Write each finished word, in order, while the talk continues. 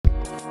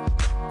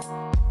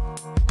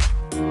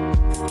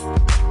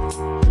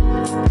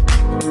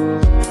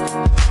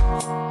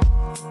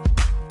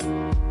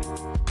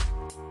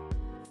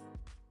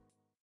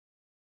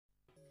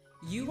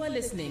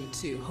listening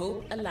to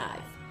Hope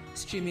Alive,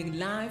 streaming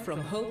live from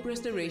Hope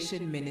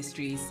Restoration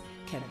Ministries,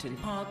 Kempton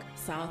Park,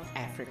 South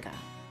Africa.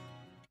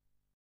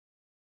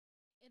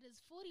 It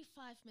is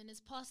 45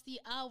 minutes past the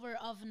hour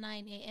of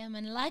 9 a.m.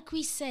 And like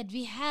we said,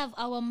 we have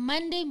our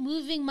Monday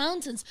Moving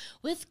Mountains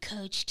with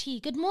Coach T.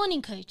 Good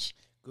morning, Coach.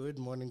 Good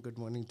morning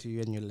to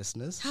you and your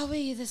listeners. How are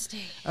you this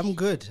day? I'm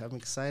good. I'm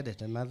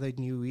excited. Another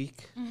new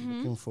week.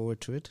 Looking forward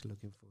to it.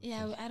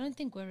 Yeah, I don't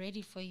think we're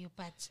ready for you,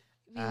 but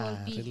we will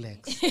be.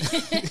 Relax.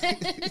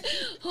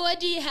 What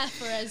do you have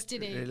for us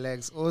today?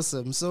 Relax.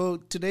 Awesome. So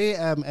today,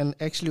 and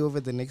actually over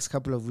the next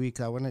couple of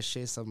weeks, I want to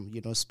share some,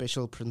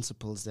 special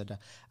principles that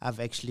I've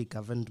actually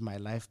governed my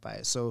life by.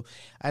 So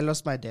I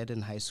lost my dad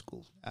in high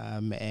school.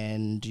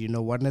 And,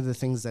 one of the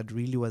things that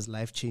really was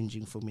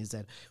life-changing for me is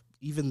that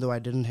even though I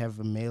didn't have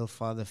a male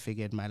father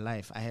figure in my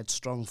life, I had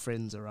strong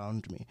friends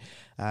around me.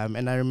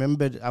 And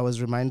I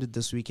was reminded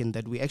this weekend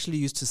that we actually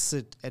used to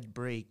sit at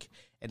break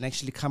and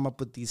actually come up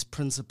with these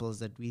principles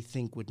that we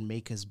think would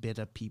make us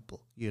better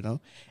people,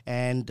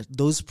 And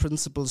those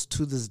principles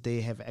to this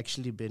day have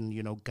actually been,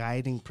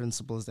 guiding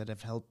principles that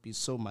have helped me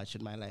so much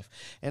in my life.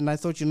 And I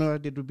thought,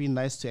 it would be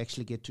nice to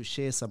actually get to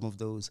share some of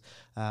those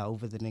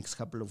over the next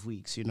couple of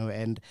weeks,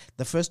 And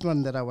the first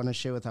one that I want to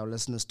share with our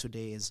listeners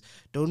today is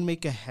don't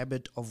make a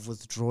habit of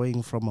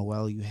withdrawing from a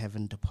well you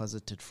haven't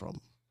deposited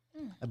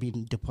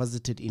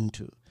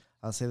into.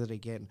 I'll say that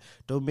again.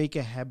 Don't make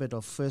a habit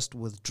of first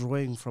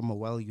withdrawing from a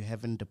well you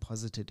haven't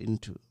deposited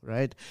into,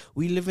 right?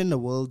 We live in a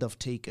world of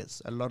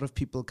takers. A lot of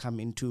people come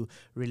into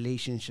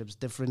relationships,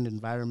 different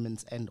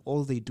environments, and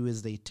all they do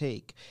is they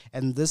take.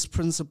 And this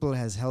principle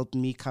has helped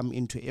me come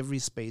into every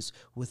space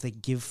with a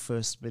give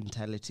first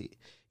mentality.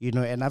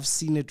 And I've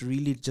seen it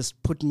really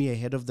just put me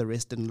ahead of the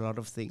rest in a lot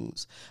of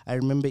things. I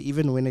remember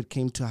even when it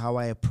came to how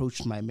I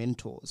approached my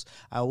mentors,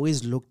 I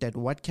always looked at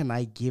what can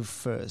I give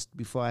first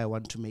before I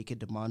want to make a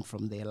demand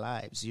from their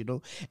lives,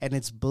 And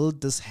it's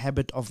built this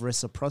habit of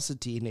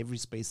reciprocity in every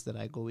space that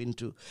I go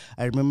into.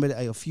 I remember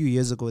a few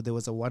years ago, there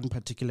was one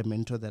particular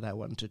mentor that I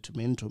wanted to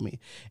mentor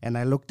me. And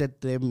I looked at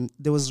them.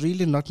 There was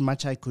really not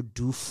much I could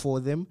do for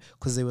them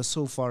because they were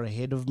so far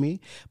ahead of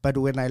me. But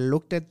when I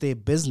looked at their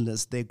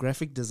business, their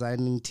graphic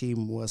designing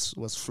team was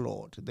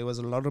flawed. There was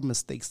a lot of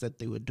mistakes that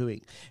they were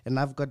doing. And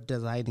I've got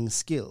designing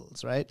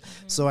skills, right?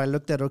 Mm-hmm. So I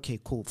looked at, okay,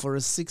 cool. For a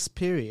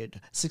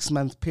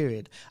 6-month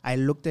period, I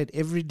looked at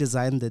every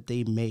design that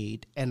they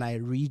made and I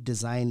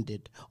redesigned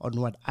it on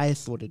what I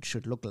thought it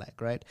should look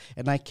like, right?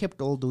 And I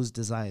kept all those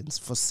designs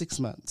for 6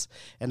 months.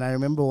 And I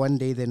remember one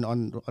day then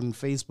on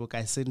Facebook,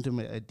 I sent him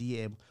a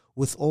DM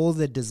with all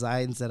the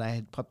designs that I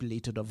had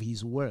populated of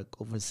his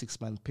work over a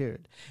 6-month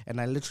period. And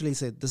I literally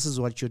said, this is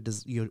what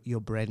your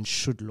brand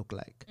should look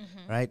like,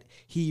 right?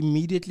 He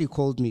immediately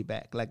called me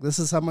back. Like, this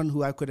is someone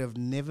who I could have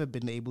never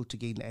been able to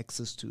gain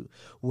access to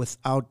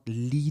without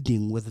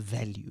leading with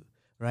value.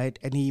 Right?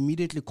 And he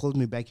immediately called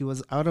me back. He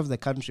was out of the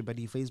country, but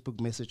he Facebook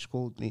message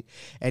called me.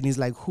 And he's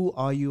like, who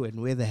are you and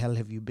where the hell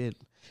have you been?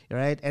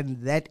 Right?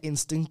 And that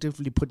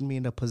instinctively put me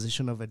in a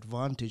position of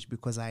advantage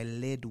because I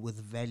led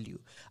with value.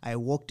 I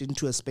walked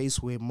into a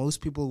space where most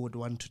people would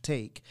want to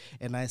take.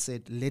 And I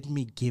said, let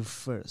me give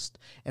first.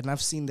 And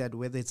I've seen that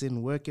whether it's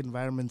in work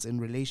environments, in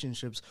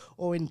relationships,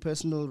 or in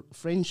personal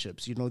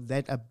friendships,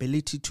 that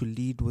ability to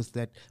lead with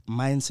that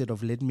mindset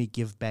of let me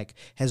give back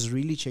has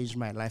really changed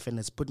my life. And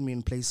it's put me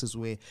in places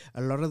where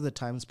a lot of the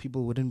times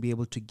people wouldn't be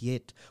able to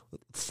get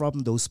from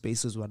those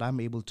spaces what I'm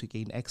able to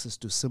gain access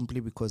to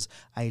simply because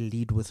I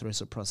lead with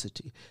reciprocity.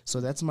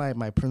 So that's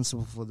my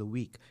principle for the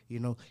week.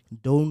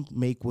 Don't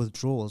make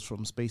withdrawals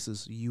from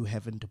spaces you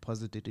haven't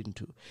deposited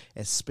into,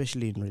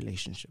 especially in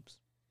relationships.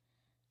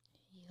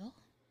 Yeah.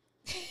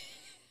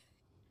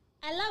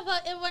 I love how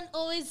everyone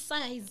always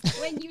sighs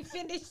when you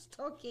finish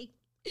talking.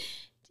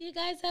 Do you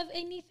guys have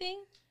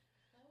anything?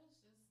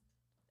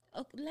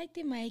 Like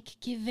the mic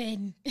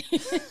given.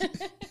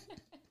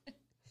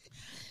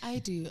 I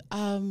do.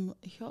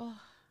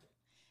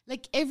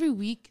 Like every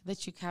week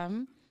that you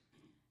come,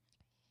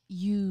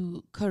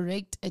 you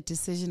correct a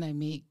decision I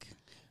make.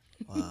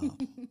 Wow.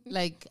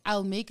 Like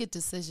I'll make a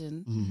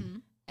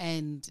decision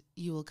and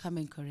you will come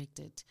and correct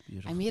it.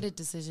 Beautiful. I made a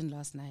decision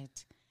last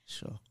night.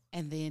 Sure.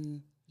 And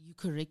then you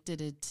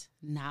corrected it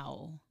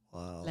now.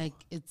 Wow. Like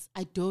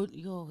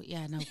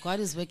now God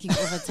is working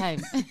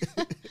overtime.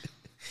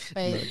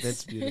 No,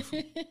 that's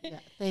beautiful. Yeah,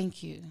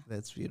 thank you.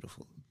 That's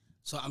beautiful.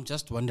 So I'm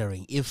just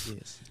wondering if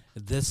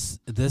this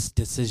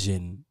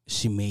decision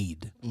she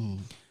made,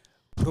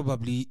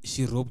 probably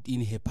she roped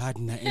in her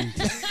partner and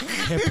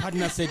her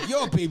partner said,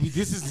 yo, baby,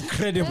 this is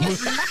incredible.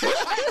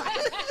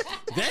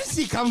 Then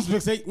she comes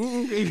back saying,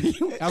 baby,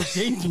 I've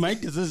changed my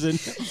decision.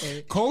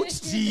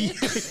 Coach T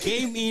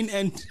came in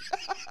and...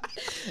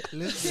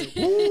 Listen,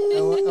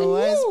 a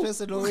wise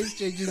person always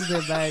changes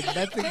their mind.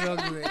 Nothing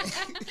wrong with it.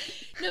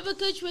 No, but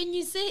Coach, when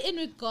you say in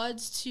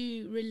regards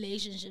to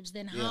relationships,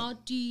 then how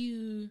do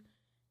you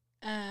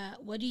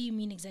what do you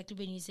mean exactly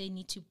when you say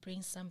need to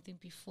bring something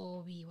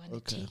before we want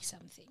to take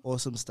something?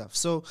 Awesome stuff.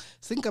 So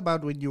think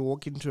about when you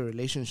walk into a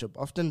relationship.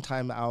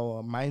 Oftentimes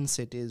our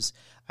mindset is,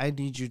 I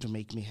need you to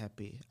make me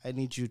happy. I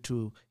need you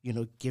to,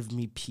 give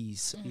me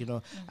peace.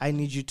 I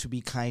need you to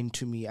be kind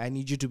to me. I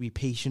need you to be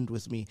patient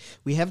with me.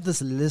 We have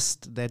this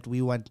list that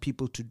we want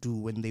people to do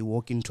when they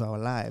walk into our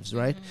lives,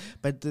 right?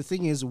 But the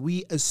thing is,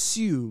 we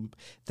assume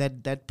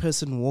that that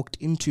person walked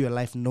into your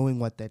life knowing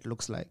what that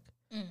looks like.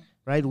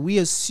 Right? We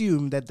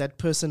assume that that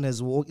person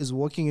is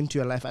walking into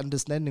your life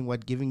understanding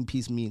what giving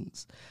peace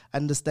means,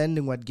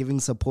 understanding what giving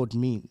support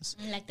means.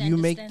 Like they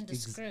understand the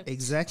script.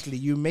 Exactly.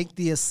 You make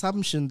the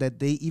assumption that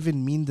they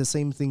even mean the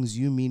same things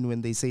you mean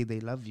when they say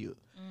they love you.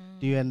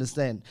 Do you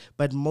understand?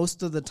 But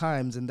most of the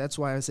times, and that's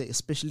why I say,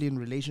 especially in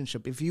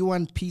relationship, if you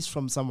want peace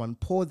from someone,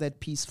 pour that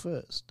peace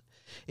first.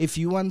 If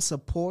you want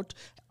support,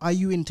 are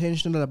you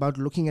intentional about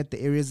looking at the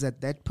areas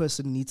that that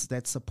person needs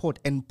that support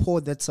and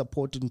pour that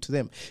support into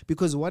them?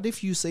 Because what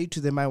if you say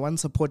to them, I want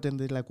support, and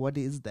they're like, what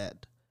is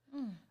that?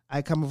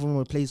 I come from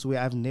a place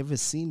where I've never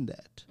seen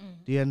that.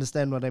 Do you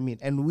understand what I mean?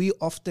 And we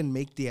often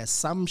make the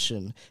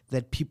assumption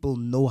that people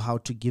know how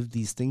to give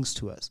these things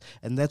to us.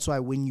 And that's why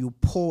when you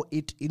pour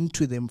it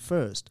into them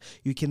first,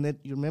 you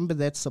remember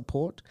that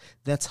support?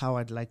 That's how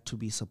I'd like to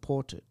be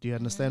supported. Do you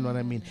understand what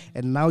I mean?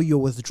 And now you're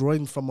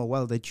withdrawing from a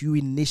well that you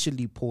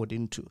initially poured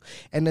into.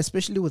 And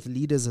especially with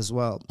leaders as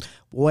well.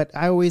 What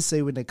I always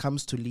say when it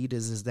comes to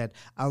leaders is that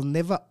I'll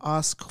never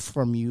ask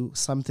from you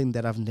something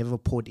that I've never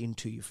poured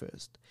into you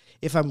first.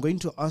 If I'm going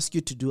to ask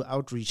you to do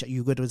outreach,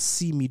 you're going to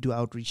see me do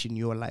outreach in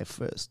your life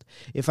first.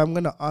 If I'm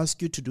going to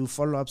ask you to do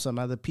follow-ups on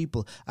other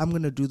people, I'm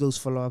going to do those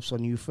follow-ups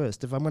on you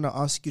first. If I'm going to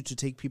ask you to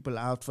take people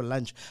out for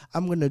lunch,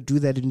 I'm going to do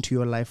that into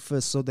your life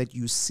first so that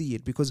you see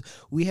it. Because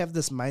we have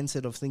this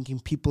mindset of thinking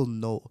people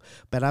know.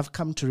 But I've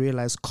come to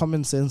realize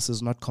common sense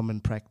is not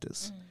common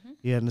practice.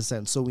 You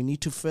understand? So we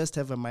need to first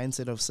have a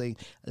mindset of saying,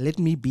 let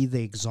me be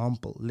the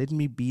example. Let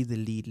me be the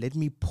lead. Let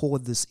me pour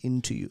this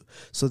into you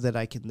so that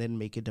I can then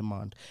make a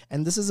demand.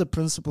 And this is a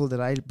principle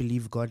that I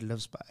believe God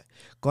lives by.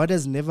 God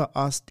has never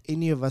asked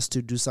any of us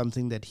to do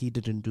something that he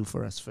didn't do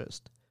for us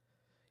first.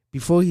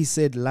 Before he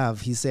said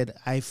love, he said,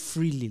 I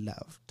freely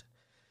loved.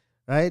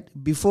 Right?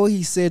 Before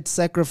he said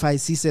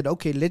sacrifice, he said,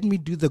 okay, let me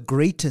do the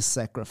greatest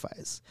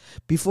sacrifice.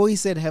 Before he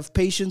said have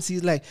patience,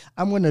 he's like,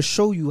 I'm going to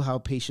show you how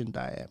patient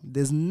I am.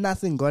 There's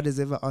nothing God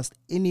has ever asked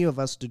any of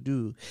us to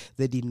do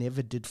that he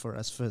never did for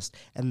us first.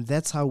 And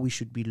that's how we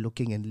should be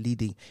looking and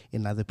leading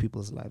in other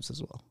people's lives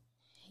as well.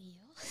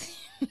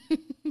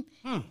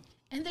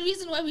 And the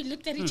reason why we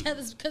looked at each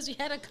other is because we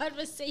had a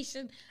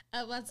conversation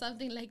about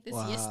something like this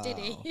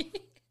yesterday.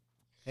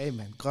 Hey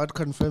man, God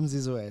confirms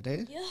his word,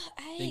 eh? Yeah,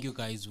 Thank you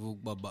guys.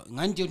 What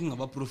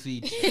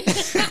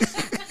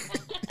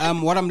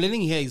I'm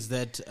learning here is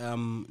that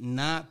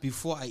now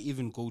before I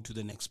even go to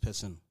the next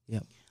person,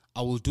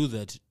 I will do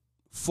that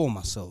for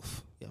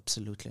myself.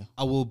 Absolutely.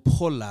 I will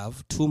pour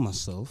love to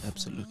myself.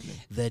 Absolutely.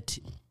 That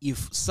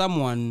if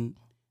someone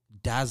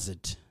does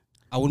it,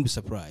 I won't be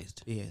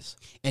surprised. Yes.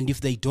 And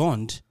if they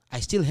don't,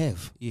 I still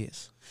have.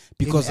 Yes.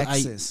 Because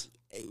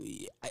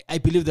I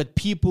believe that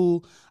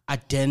people are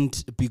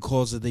dent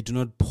because they do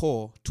not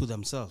pour to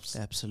themselves.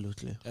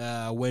 Absolutely.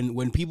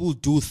 When people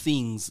do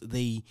things,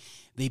 they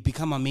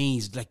become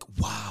amazed, like,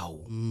 wow.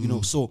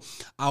 So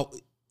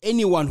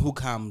anyone who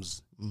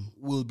comes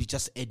will be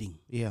just adding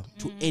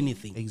to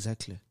anything.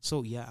 Exactly. So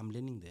I'm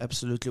learning that.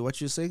 Absolutely.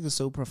 What you're saying is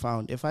so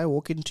profound. If I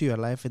walk into your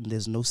life and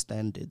there's no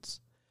standards,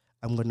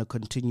 I'm going to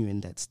continue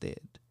in that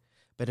state.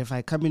 But if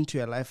I come into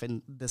your life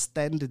and the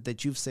standard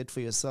that you've set for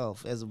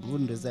yourself as a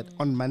wound is that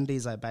on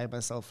Mondays I buy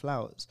myself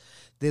flowers,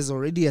 there's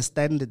already a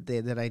standard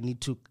there that I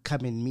need to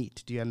come and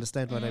meet. Do you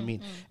understand what I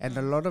mean? And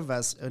a lot of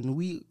us, and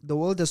the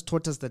world has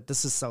taught us that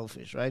this is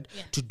selfish, right?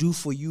 Yeah. To do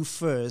for you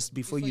first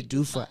before you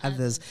do for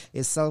others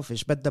is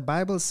selfish. But the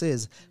Bible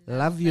says,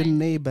 love your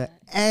neighbor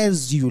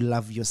as you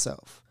love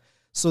yourself.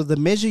 So the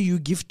measure you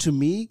give to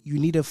me, you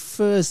need to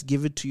first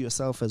give it to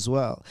yourself as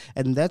well.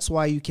 And that's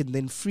why you can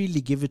then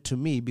freely give it to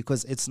me,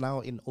 because it's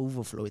now in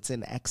overflow. It's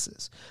in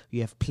access.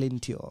 You have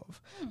plenty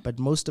of. But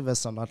most of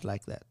us are not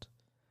like that.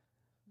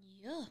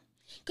 Yeah.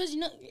 Because,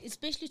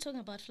 especially talking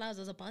about flowers,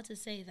 I was about to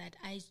say that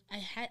I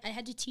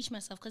had to teach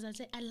myself, because I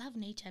say, I love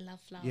nature, I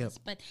love flowers. Yep.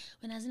 But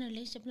when I was in a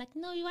relationship, I'm like,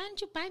 no, why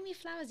don't you buy me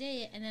flowers?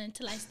 Yeah. And then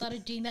until I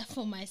started doing that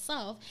for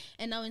myself.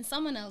 And now when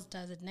someone else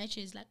does it,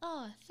 nature is like,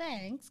 oh,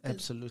 thanks.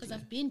 Absolutely. Because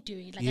I've been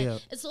doing it.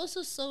 Like it's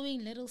also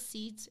sowing little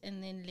seeds,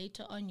 and then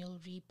later on you'll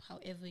reap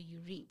however you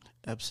reap.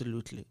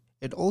 Absolutely.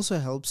 It also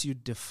helps you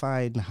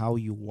define how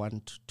you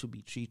want to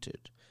be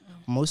treated.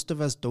 Most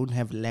of us don't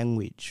have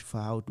language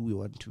for how we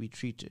want to be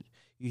treated.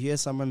 You hear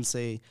someone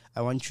say,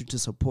 I want you to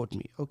support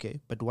me.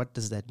 Okay, but what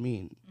does that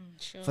mean?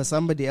 Sure. For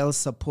somebody else,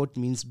 support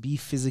means be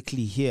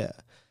physically here.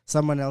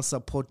 Someone else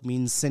support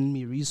means send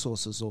me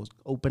resources or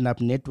open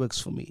up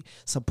networks for me.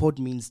 Support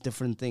means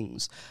different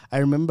things. I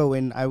remember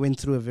when I went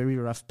through a very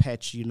rough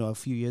patch, a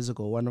few years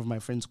ago, one of my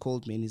friends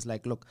called me and he's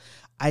like, look,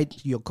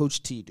 you're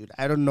Coach T, dude.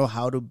 I don't know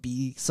how to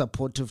be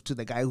supportive to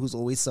the guy who's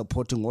always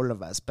supporting all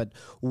of us, but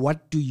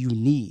what do you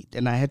need?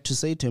 And I had to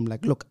say to him,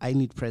 like, look, I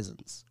need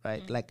presence,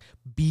 right? Like,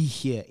 be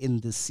here in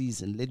this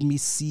season. Let me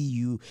see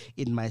you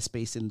in my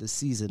space in this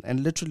season.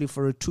 And literally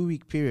for a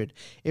 2-week period,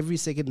 every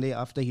second day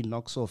after he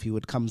knocks off, he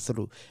would come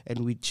through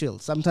and we'd chill.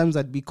 Sometimes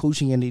I'd be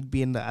coaching and he'd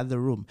be in the other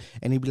room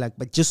and he'd be like,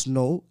 but just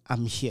know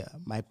I'm here.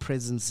 My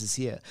presence is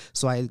here.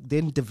 So I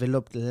then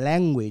developed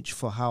language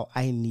for how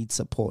I need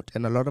support.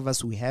 And a lot of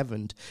us, we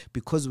haven't,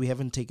 because we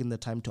haven't taken the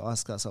time to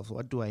ask ourselves,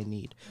 what do I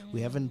need?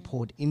 We haven't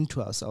poured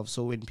into ourselves.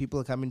 So when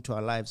people come into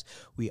our lives,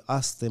 we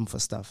ask them for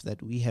stuff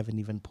that we haven't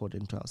even poured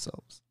into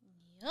ourselves.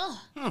 Yeah.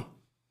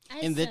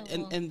 And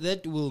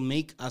that will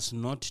make us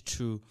not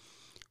to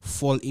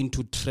fall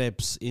into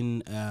traps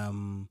in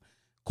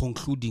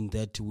concluding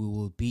that we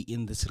will be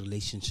in this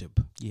relationship.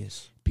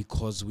 Yes.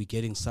 Because we're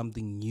getting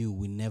something new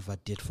we never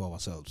did for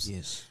ourselves.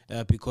 Yes.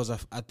 Because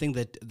I think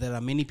that there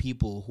are many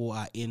people who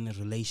are in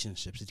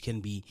relationships. It can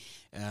be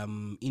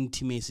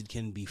intimacy, it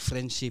can be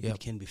friendship, it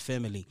can be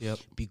family.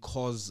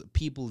 Because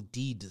people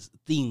did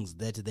things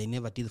that they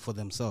never did for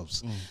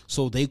themselves.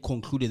 So they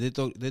concluded,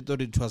 they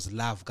thought it was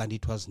love and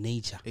it was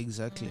nature.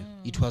 Exactly.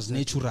 It was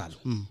natural.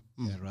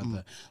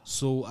 Rather.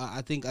 So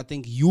I think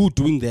you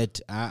doing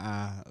that,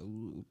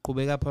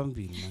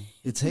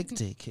 it's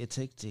hectic. It's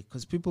hectic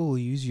because people will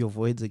use your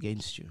voids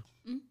against you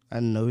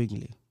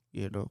unknowingly,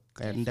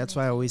 and that's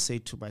why I always say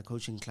to my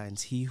coaching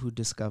clients, he who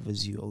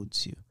discovers you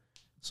owns you.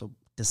 So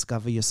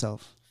discover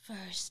yourself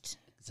first.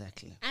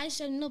 Exactly. I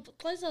shall know,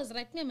 because I was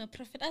like, I'm a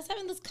prophet. I was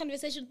having this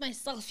conversation with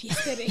myself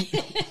yesterday.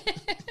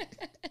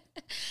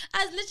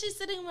 I was literally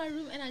sitting in my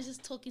room and I was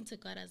just talking to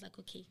God. I was like,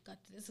 okay, God,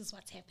 this is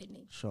what's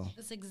happening. Sure.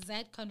 This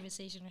exact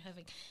conversation we're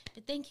having.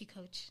 But thank you,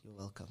 Coach. You're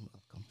welcome.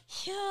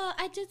 Yeah,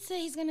 I did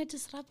say he's going to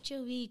disrupt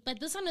your week. But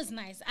this one is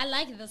nice. I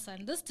like this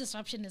one. This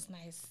disruption is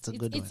nice. It's a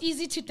good one. It's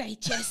easy to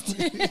digest.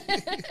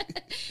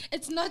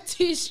 It's not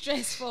too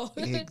stressful.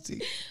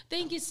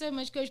 Thank you so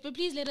much, Coach. But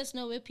please let us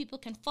know where people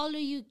can follow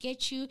you,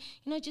 get you,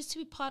 just to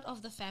be part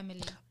of the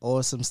family.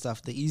 Awesome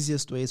stuff. The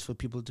easiest way is for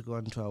people to go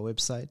onto our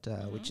website,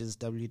 which is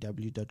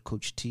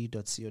www.coacht.co.za,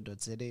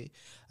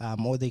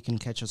 or they can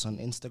catch us on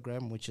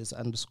Instagram, which is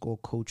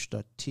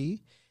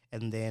 _coach.t.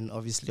 And then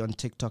obviously on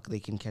TikTok, they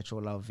can catch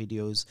all our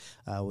videos,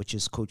 which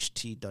is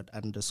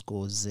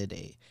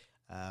coacht._za.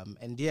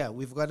 And yeah,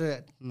 we've got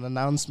an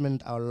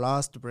announcement. Our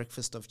last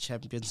Breakfast of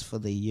Champions for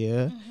the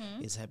year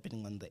is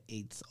happening on the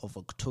 8th of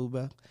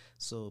October.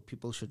 So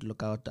people should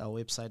look out.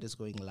 Our website is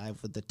going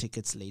live with the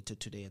tickets later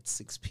today at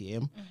 6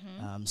 p.m.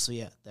 So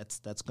yeah,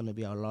 that's going to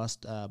be our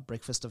last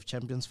Breakfast of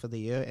Champions for the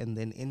year. And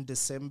then in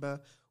December,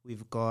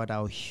 we've got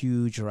our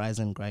huge Rise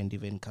and Grind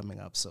event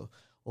coming up. So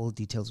all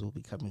details will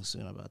be coming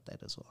soon about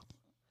that as well.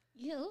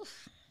 Yo.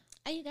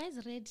 Are you guys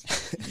ready?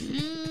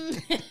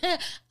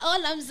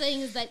 All I'm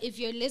saying is that if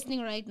you're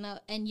listening right now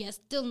and you're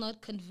still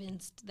not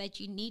convinced that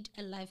you need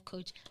a life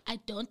coach, I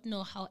don't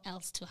know how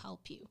else to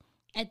help you.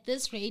 At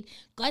this rate,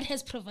 God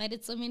has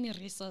provided so many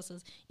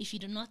resources. If you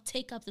do not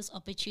take up this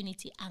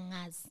opportunity, I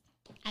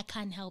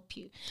can't help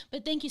you.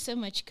 But thank you so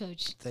much,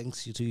 Coach.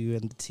 Thanks to you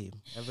and the team.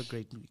 Have a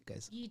great week,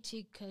 guys. You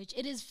too, Coach.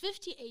 It is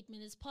 58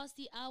 minutes past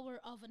the hour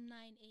of 9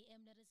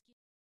 a.m. Let us give.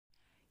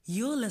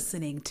 You're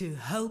listening to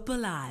Hope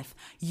Alive,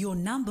 your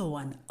number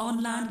one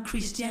online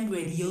Christian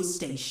radio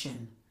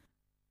station.